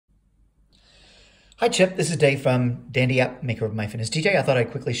Hi Chip, this is Dave from Dandy App, maker of MyFitnessDJ. I thought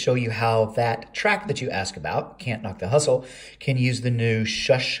I'd quickly show you how that track that you asked about, Can't Knock the Hustle, can use the new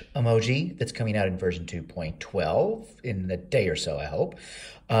Shush emoji that's coming out in version 2.12 in a day or so, I hope.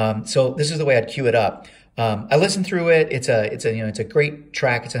 So this is the way I'd cue it up. I listened through it. It's a great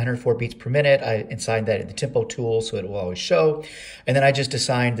track. It's 104 beats per minute. I assigned that in the tempo tool so it will always show. And then I just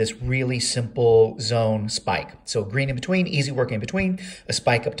assigned this really simple zone spike. So green in between, easy work in between, a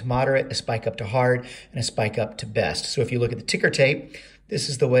spike up to moderate, a spike up to hard, and a spike up to best. So if you look at the ticker tape, this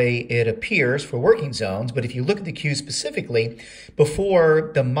is the way it appears for working zones. But if you look at the cues specifically,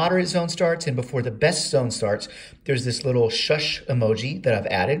 before the moderate zone starts and before the best zone starts, there's this little shush emoji that I've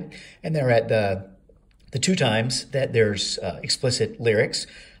added. And they're at the two times that there's explicit lyrics.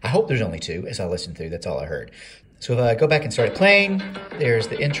 I hope there's only two as I listen through. That's all I heard. So if I go back and start playing, there's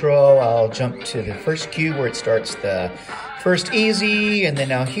the intro. I'll jump to the first cue where it starts the first easy. And then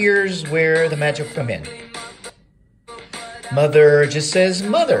now here's where the magic will come in. Mother just says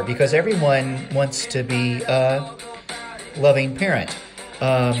mother because everyone wants to be a loving parent.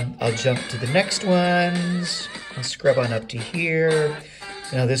 I'll jump to the next ones. I'll scrub on up to here.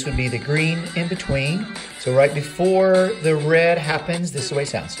 Now this would be the green in between. So right before the red happens, this is the way it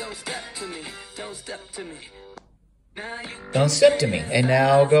sounds. Don't step to me. Don't step to me. And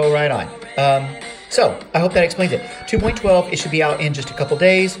now go right on. So I hope that explains it. 2.12, it should be out in just a couple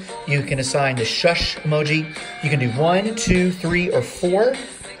days. You can assign the shush emoji. You can do 1, 2, 3, or 4.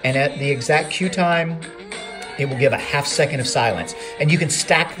 And at the exact cue time, it will give a half second of silence. And you can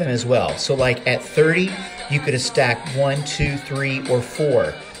stack them as well. So like at 30, you could have stacked 1, 2, 3, or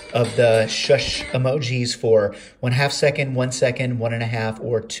 4 of the shush emojis for 1/2 second, 1 second, 1.5,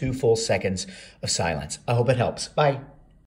 or 2 full seconds of silence. I hope it helps. Bye.